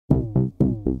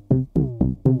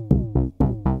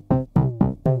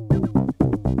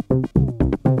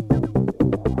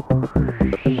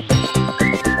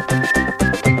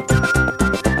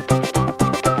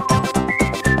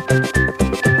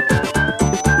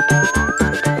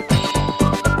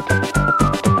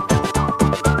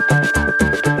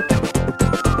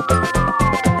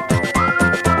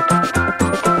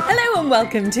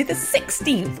welcome to the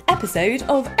 16th episode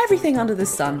of Everything Under the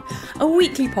Sun, a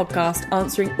weekly podcast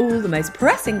answering all the most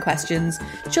pressing questions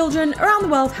children around the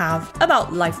world have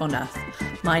about life on Earth.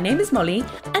 My name is Molly,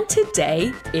 and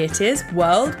today it is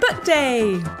World Book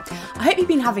Day. I hope you've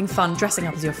been having fun dressing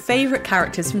up as your favourite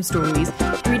characters from stories,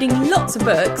 reading lots of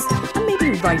books, and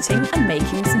maybe writing and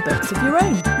making some books of your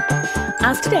own.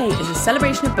 As today is a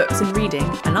celebration of books and reading,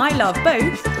 and I love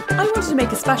both, I wanted to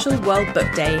make a special World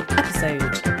Book Day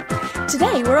episode.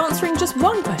 Today we're answering just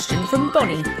one question from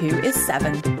Bonnie, who is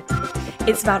 7.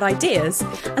 It's about ideas,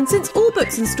 and since all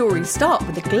books and stories start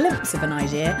with a glimpse of an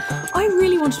idea, I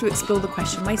really wanted to explore the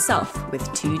question myself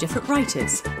with 2 different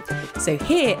writers. So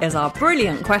here is our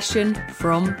brilliant question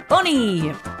from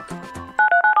Bonnie.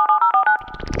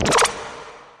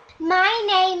 My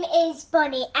name is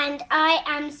Bonnie and I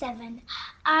am 7.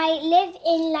 I live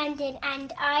in London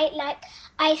and I like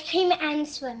ice cream and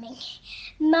swimming.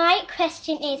 My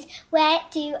question is, where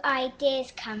do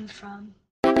ideas come from?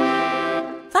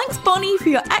 Thanks, Bonnie, for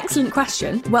your excellent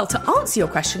question. Well, to answer your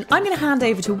question, I'm going to hand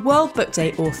over to World Book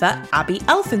Day author Abi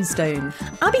Elphinstone.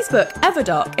 Abi's book,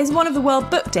 Everdark, is one of the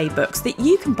World Book Day books that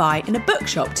you can buy in a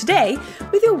bookshop today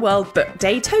with your World Book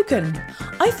Day token.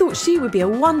 I thought she would be a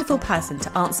wonderful person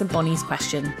to answer Bonnie's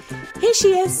question. Here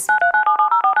she is.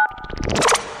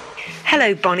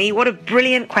 Hello, Bonnie. What a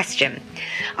brilliant question.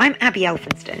 I'm Abi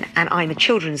Elphinstone, and I'm a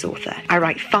children's author. I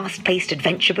write fast-paced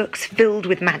adventure books filled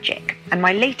with magic. And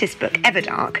my latest book,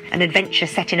 Everdark, an adventure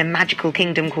set in a magical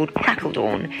kingdom called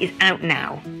Crackledawn, is out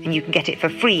now, and you can get it for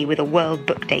free with a World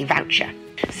Book Day voucher.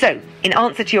 So, in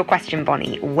answer to your question,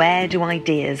 Bonnie, where do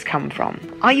ideas come from?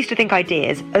 I used to think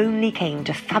ideas only came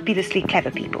to fabulously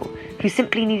clever people who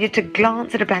simply needed to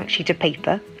glance at a blank sheet of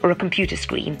paper or a computer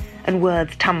screen and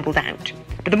words tumbled out.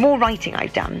 But the more writing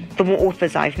I've done, the more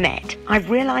authors I've met, I've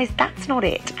realised that's not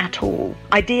it at all.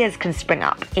 Ideas can spring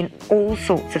up in all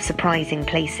sorts of surprising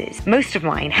places. Most of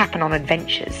mine happen on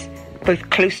adventures, both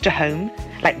close to home,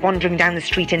 like wandering down the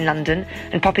street in London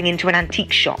and popping into an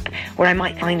antique shop where I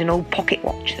might find an old pocket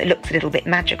watch that looks a little bit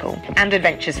magical, and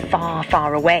adventures far,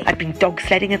 far away. I've been dog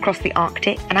sledding across the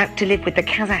Arctic and out to live with the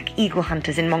Kazakh eagle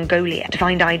hunters in Mongolia to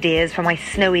find ideas for my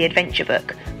snowy adventure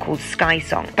book called Sky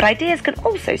Song. But ideas can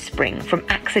also spring from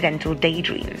accidental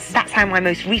daydreams. That's how my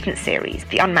most recent series,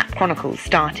 The Unmapped Chronicles,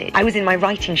 started. I was in my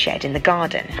writing shed in the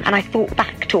garden and I thought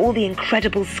back to all the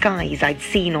incredible skies I'd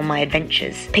seen on my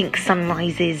adventures. Pink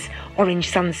sunrises, orange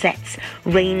sunsets,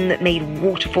 rain that made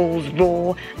waterfalls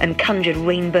roar and conjured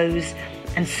rainbows,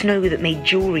 and snow that made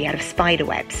jewellery out of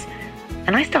spiderwebs.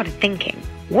 And I started thinking,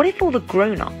 what if all the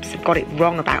grown-ups have got it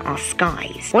wrong about our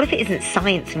skies? What if it isn't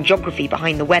science and geography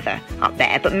behind the weather up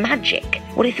there, but magic?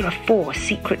 What if there are 4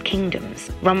 secret kingdoms,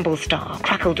 Rumblestar,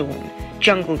 Crackledawn,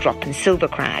 Jungle Drop and Silver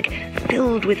Crag,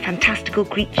 filled with fantastical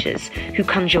creatures who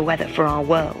conjure weather for our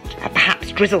world?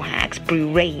 Perhaps drizzlehags brew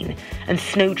rain, and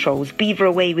snow trolls beaver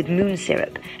away with moon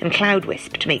syrup and cloud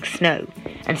wisp to make snow.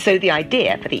 And so the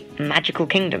idea for the magical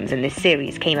kingdoms in this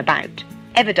series came about.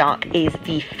 Everdark is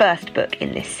the first book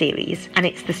in this series, and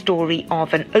it's the story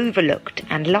of an overlooked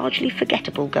and largely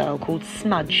forgettable girl called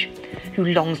Smudge, who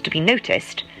longs to be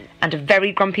noticed, and a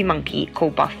very grumpy monkey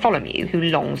called Bartholomew who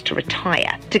longs to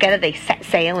retire. Together they set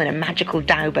sail in a magical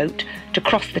dhow boat to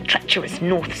cross the treacherous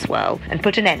North Swirl and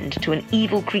put an end to an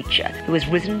evil creature who has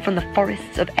risen from the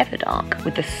forests of Everdark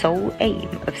with the sole aim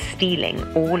of stealing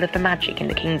all of the magic in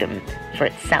the kingdom for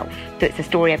itself. So it's a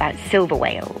story about silver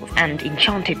whales and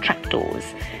enchanted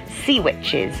trapdoors, sea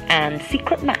witches and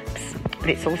secret maps,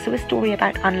 but it's also a story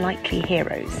about unlikely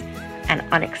heroes and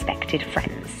unexpected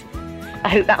friends. I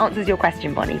hope that answers your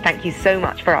question, Bonnie. Thank you so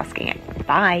much for asking it.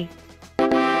 Bye.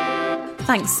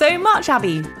 Thanks so much,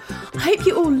 Abi. I hope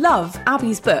you all love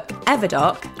Abi's book,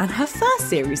 Everdark, and her first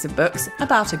series of books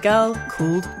about a girl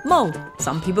called Mole.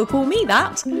 Some people call me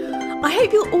that. I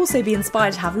hope you'll also be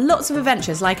inspired to have lots of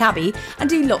adventures like Abi and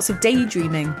do lots of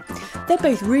daydreaming. They're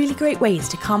both really great ways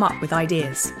to come up with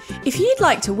ideas. If you'd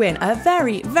like to win a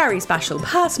very, very special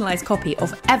personalised copy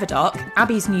of Everdark,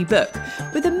 Abi's new book,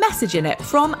 with a message in it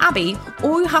from Abi,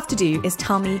 all you have to do is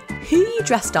tell me who you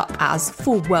dressed up as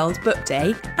for World Book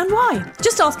Day and why.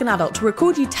 Just ask an adult to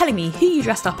record you telling me who you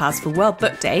dressed up as for World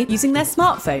Book Day using their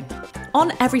smartphone.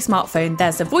 On every smartphone,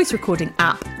 there's a voice recording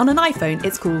app. On an iPhone,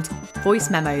 it's called Voice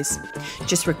Memos.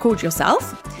 Just record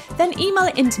yourself, then email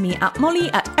it in to me at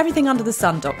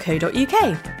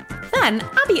molly@everythingunderthesun.co.uk. Then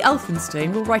Abi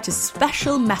Elphinstone will write a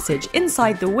special message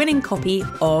inside the winning copy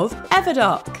of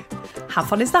Everdark. How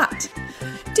fun is that?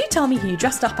 Do tell me who you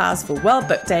dressed up as for World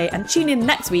Book Day and tune in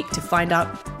next week to find out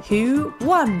who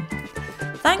won.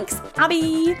 Thanks,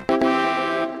 Abi!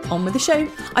 on with the show,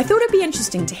 I thought it'd be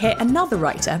interesting to hear another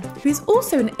writer, who is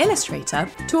also an illustrator,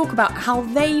 talk about how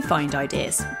they find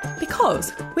ideas.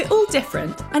 Because we're all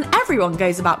different and everyone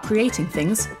goes about creating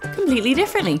things completely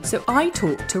differently. So I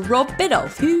talked to Rob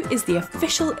Biddulph, who is the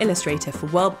official illustrator for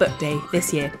World Book Day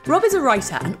this year. Rob is a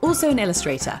writer and also an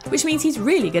illustrator, which means he's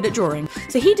really good at drawing.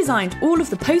 So he designed all of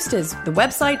the posters, the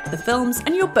website, the films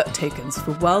and your book tokens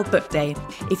for World Book Day.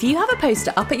 If you have a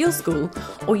poster up at your school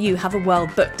or you have a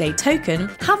World Book Day token,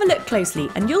 have a look closely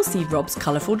and you'll see Rob's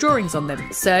colourful drawings on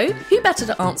them. So who better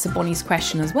to answer Bonnie's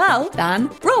question as well than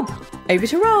Rob? Over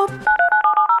to Rob.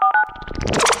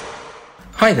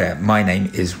 Hi there, my name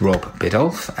is Rob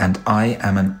Biddulph and I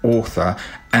am an author,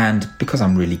 and because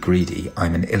I'm really greedy,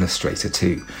 I'm an illustrator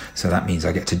too. So that means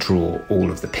I get to draw all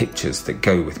of the pictures that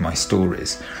go with my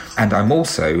stories. And I'm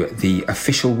also the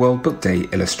official World Book Day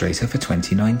illustrator for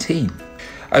 2019.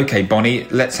 Okay, Bonnie,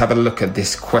 let's have a look at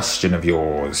this question of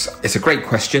yours. It's a great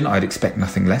question. I'd expect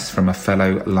nothing less from a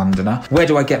fellow Londoner. Where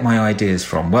do I get my ideas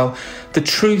from? Well, the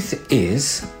truth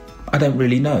is, I don't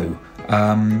really know.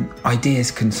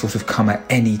 Ideas can sort of come at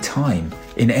any time,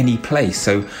 in any place.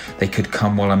 So they could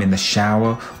come while I'm in the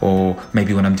shower, or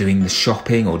maybe when I'm doing the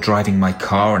shopping or driving my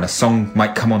car, and a song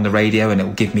might come on the radio and it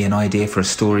will give me an idea for a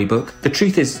storybook. The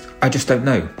truth is, I just don't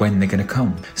know when they're going to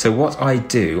come. So what I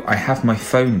do, I have my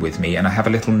phone with me and I have a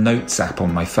little notes app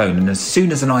on my phone, and as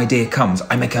soon as an idea comes,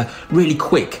 I make a really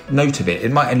quick note of it.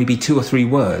 It might only be 2 or 3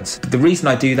 words. But the reason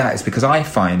I do that is because I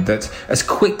find that as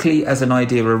quickly as an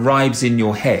idea arrives in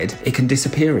your head, it can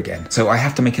disappear again. So I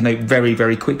have to make a note very,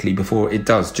 very quickly before it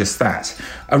does just that.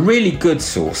 A really good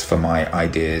source for my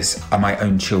ideas are my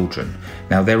own children.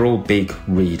 Now, they're all big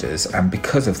readers, and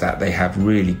because of that, they have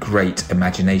really great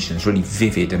imaginations, really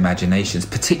vivid imaginations,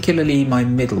 particularly my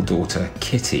middle daughter,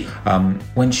 Kitty.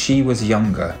 When she was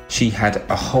younger, she had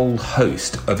a whole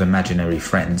host of imaginary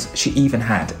friends. She even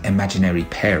had imaginary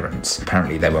parents.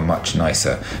 Apparently, they were much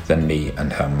nicer than me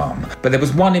and her mum. But there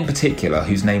was one in particular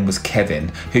whose name was Kevin,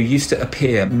 who used to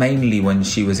appear mainly when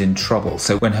she was in trouble.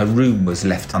 So when her room was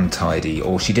left untidy,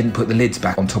 or she didn't put the lids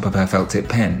back on top of her felt tip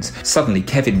pens, suddenly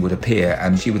Kevin would appear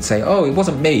and she would say, "Oh, it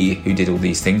wasn't me who did all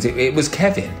these things, it was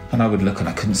Kevin." And I would look and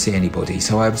I couldn't see anybody.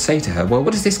 So I would say to her, "Well,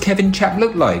 what does this Kevin chap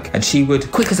look like?" And she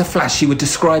would, quick as a flash, she would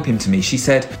describe him to me. She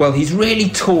said, "Well, he's really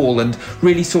tall and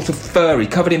really sort of furry,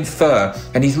 covered in fur,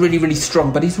 and he's really, really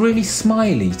strong, but he's really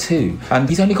smiley too. And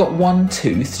he's only got one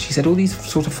tooth." She said all these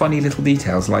sort of funny little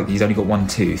details, like he's only got one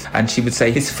tooth. And she would say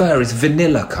his fur is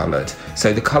vanilla coloured,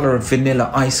 so the colour of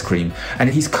vanilla ice cream, and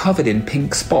he's covered in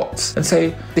pink spots. And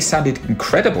so this sounded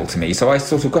incredible to me. So I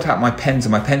sort of got out my pens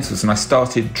and my pencils and I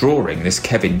started drawing this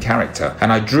Kevin character.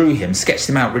 And I drew him, sketched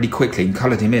him out really quickly and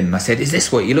coloured him in. And I said, "Is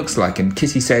this what he looks like?" And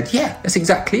Kitty said, "Yeah, that's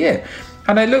exactly it."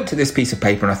 And I looked at this piece of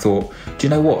paper and I thought, do you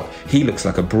know what? He looks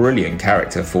like a brilliant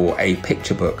character for a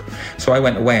picture book. So I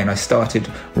went away and I started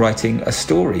writing a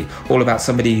story all about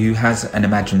somebody who has an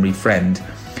imaginary friend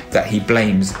that he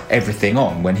blames everything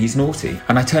on when he's naughty.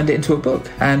 And I turned it into a book,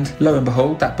 and lo and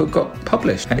behold, that book got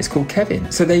published, and it's called Kevin.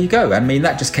 So there you go. I mean,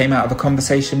 that just came out of a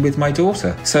conversation with my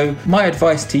daughter. So my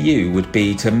advice to you would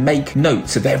be to make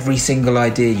notes of every single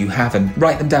idea you have and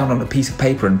write them down on a piece of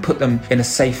paper and put them in a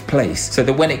safe place, so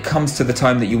that when it comes to the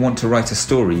time that you want to write a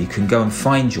story, you can go and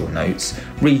find your notes,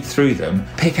 read through them,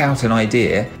 pick out an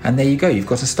idea, and there you go, you've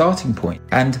got a starting point.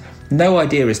 And no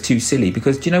idea is too silly,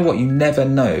 because do you know what? You never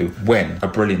know when a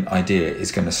brilliant idea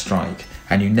is going to strike,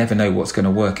 and you never know what's going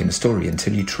to work in a story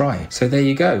until you try. So there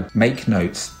you go. Make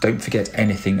notes, don't forget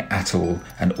anything at all,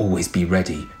 and always be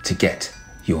ready to get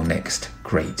your next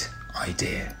great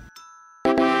idea.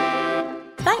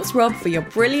 Thanks, Rob, for your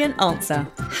brilliant answer.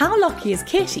 How lucky is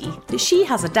Kitty that she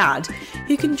has a dad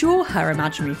who can draw her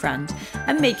imaginary friend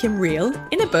and make him real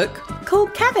in a book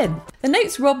called Kevin. The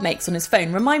notes Rob makes on his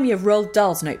phone remind me of Roald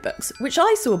Dahl's notebooks, which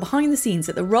I saw behind the scenes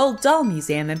at the Roald Dahl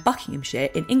Museum in Buckinghamshire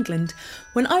in England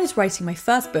when I was writing my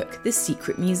first book, The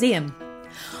Secret Museum.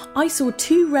 I saw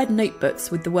 2 red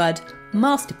notebooks with the word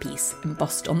masterpiece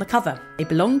embossed on the cover. They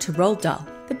belong to Roald Dahl.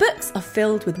 The books are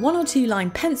filled with 1 or 2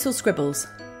 line pencil scribbles.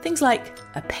 Things like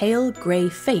a pale grey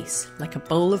face, like a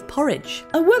bowl of porridge.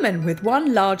 A woman with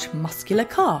 1 large muscular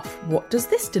calf. What does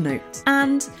this denote?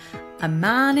 And a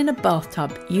man in a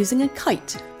bathtub using a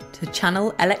kite to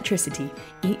channel electricity.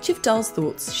 Each of Dahl's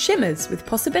thoughts shimmers with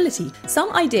possibility.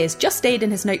 Some ideas just stayed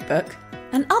in his notebook,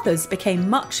 and others became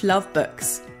much-loved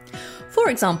books.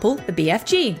 For example, the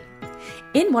BFG.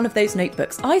 In one of those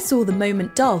notebooks, I saw the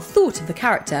moment Dahl thought of the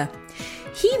character.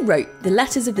 He wrote the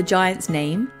letters of the giant's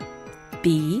name,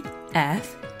 B,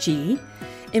 F, G,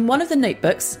 in one of the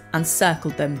notebooks and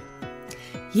circled them.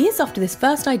 Years after this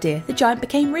first idea, the giant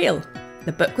became real.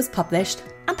 The book was published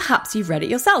and perhaps you've read it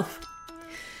yourself.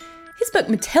 His book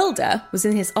Matilda was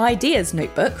in his ideas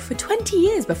notebook for 20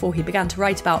 years before he began to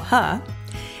write about her.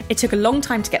 It took a long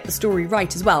time to get the story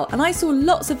right as well, and I saw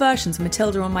lots of versions of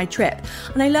Matilda on my trip,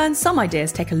 and I learned some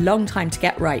ideas take a long time to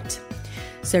get right.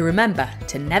 So remember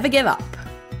to never give up.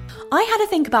 I had to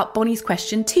think about Bonnie's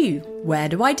question too. Where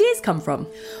do ideas come from?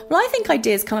 Well, I think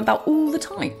ideas come about all the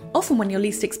time, often when you're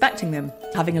least expecting them.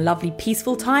 Having a lovely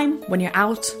peaceful time, when you're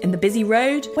out in the busy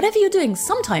road, whatever you're doing,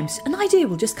 sometimes an idea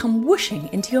will just come whooshing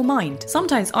into your mind.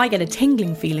 Sometimes I get a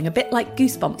tingling feeling, a bit like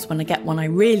goosebumps when I get one I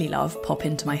really love pop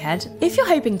into my head. If you're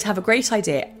hoping to have a great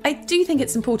idea, I do think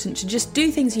it's important to just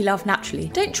do things you love naturally.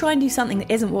 Don't try and do something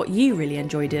that isn't what you really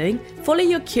enjoy doing. Follow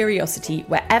your curiosity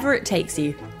wherever it takes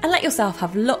you, and let yourself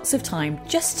have lots of time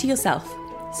just to yourself,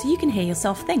 so you can hear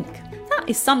yourself think. That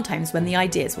is sometimes when the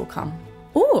ideas will come.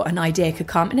 Or an idea could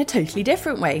come in a totally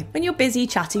different way, when you're busy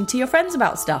chatting to your friends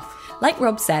about stuff. Like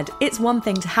Rob said, it's one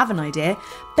thing to have an idea,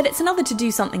 but it's another to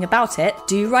do something about it.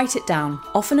 Do write it down.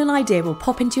 Often an idea will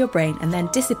pop into your brain and then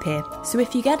disappear, so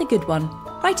if you get a good one,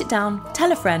 write it down,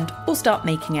 tell a friend, or start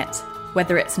making it.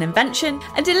 Whether it's an invention,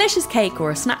 a delicious cake or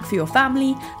a snack for your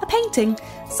family, a painting,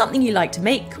 something you like to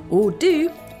make or do,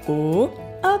 or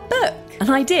a book. An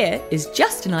idea is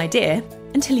just an idea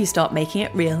until you start making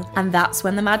it real, and that's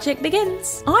when the magic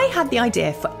begins. I had the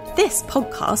idea for this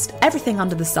podcast, Everything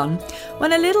Under the Sun,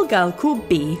 when a little girl called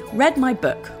Bee read my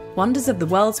book, Wonders of the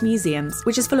World's Museums,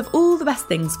 which is full of all the best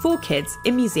things for kids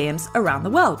in museums around the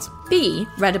world. Bee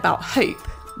read about Hope,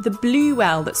 the blue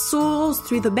whale that soars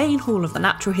through the main hall of the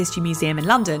Natural History Museum in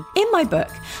London, in my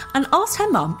book, and asked her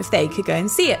mum if they could go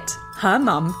and see it. Her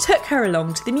mum took her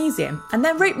along to the museum and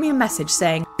then wrote me a message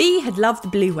saying Bee had loved the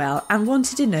blue whale and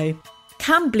wanted to know,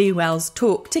 can blue whales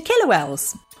talk to killer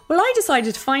whales? Well, I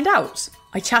decided to find out.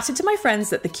 I chatted to my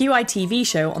friends at the QI TV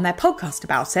show on their podcast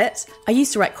about it. I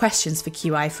used to write questions for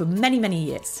QI for many, many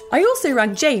years. I also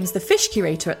rang James, the fish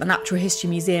curator at the Natural History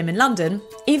Museum in London.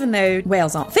 Even though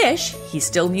whales aren't fish, he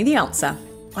still knew the answer.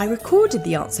 I recorded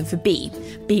the answer for Bee.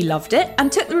 Bee loved it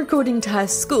and took the recording to her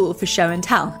school for show and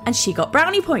tell, and she got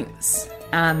brownie points.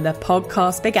 And the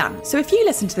podcast began. So if you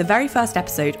listen to the very first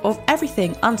episode of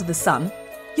Everything Under the Sun,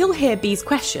 you'll hear Bee's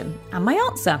question and my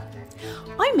answer.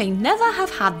 I may never have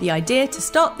had the idea to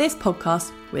start this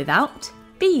podcast without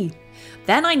Bee.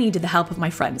 Then I needed the help of my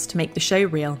friends to make the show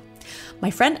real.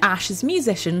 My friend Ash is a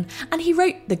musician and he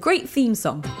wrote the great theme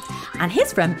song. And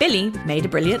his friend Billy made a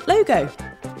brilliant logo.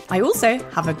 I also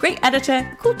have a great editor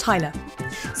called Tyler.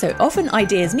 So often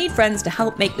ideas need friends to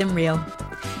help make them real.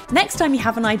 Next time you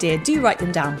have an idea, do write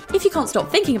them down. If you can't stop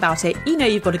thinking about it, you know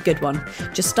you've got a good one.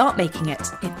 Just start making it.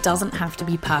 It doesn't have to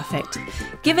be perfect.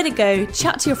 Give it a go,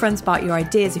 chat to your friends about your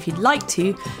ideas if you'd like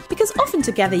to, because often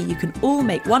together you can all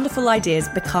make wonderful ideas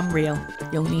become real.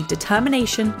 You'll need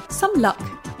determination, some luck,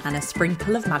 and a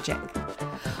sprinkle of magic.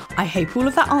 I hope all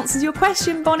of that answers your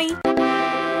question, Bonnie.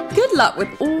 Good luck with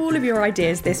all of your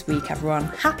ideas this week, everyone.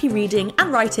 Happy reading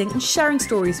and writing and sharing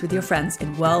stories with your friends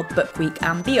in World Book Week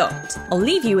and beyond. I'll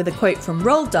leave you with a quote from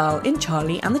Roald Dahl in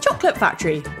Charlie and the Chocolate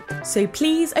Factory. So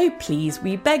please, oh please,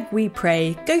 we beg, we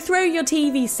pray, go throw your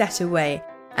TV set away,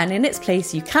 and in its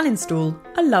place you can install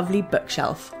a lovely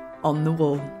bookshelf on the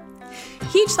wall.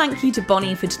 Huge thank you to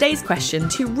Bonnie for today's question,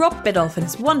 to Rob Biddulph and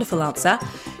his wonderful answer.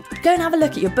 Go and have a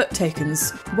look at your book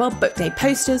tokens, World Book Day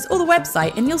posters or the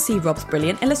website and you'll see Rob's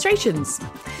brilliant illustrations.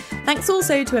 Thanks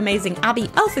also to amazing Abi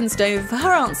Elphinstone for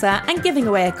her answer and giving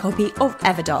away a copy of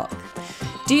Everdark.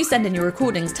 Do send in your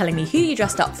recordings telling me who you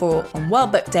dressed up for on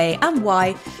World Book Day and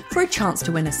why for a chance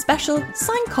to win a special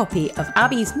signed copy of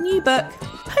Abby's new book,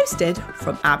 posted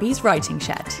from Abby's Writing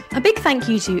Shed. A big thank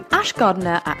you to Ash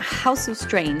Gardner at House of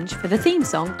Strange for the theme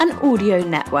song and Audio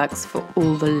Networks for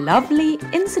all the lovely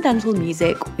incidental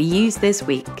music we used this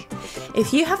week.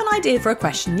 If you have an idea for a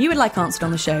question you would like answered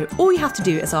on the show, all you have to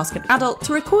do is ask an adult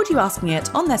to record you asking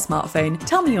it on their smartphone,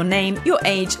 tell me your name, your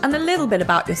age and a little bit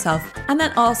about yourself, and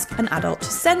then ask an adult to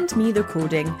send me the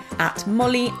recording at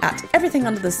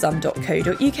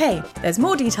molly@everythingunderthesun.co.uk. There's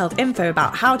more detailed info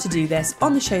about how to do this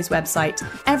on the show's website,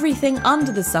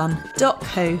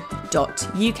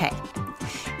 everythingunderthesun.co.uk.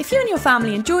 If you and your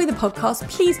family enjoy the podcast,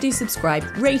 please do subscribe,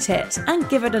 rate it, and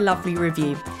give it a lovely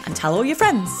review. And tell all your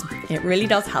friends. It really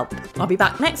does help. I'll be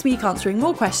back next week answering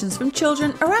more questions from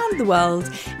children around the world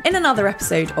in another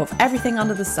episode of Everything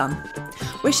Under the Sun.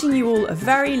 Wishing you all a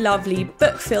very lovely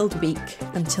book-filled week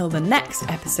until the next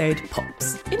episode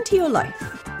pops into your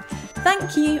life.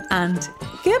 Thank you and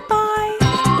goodbye.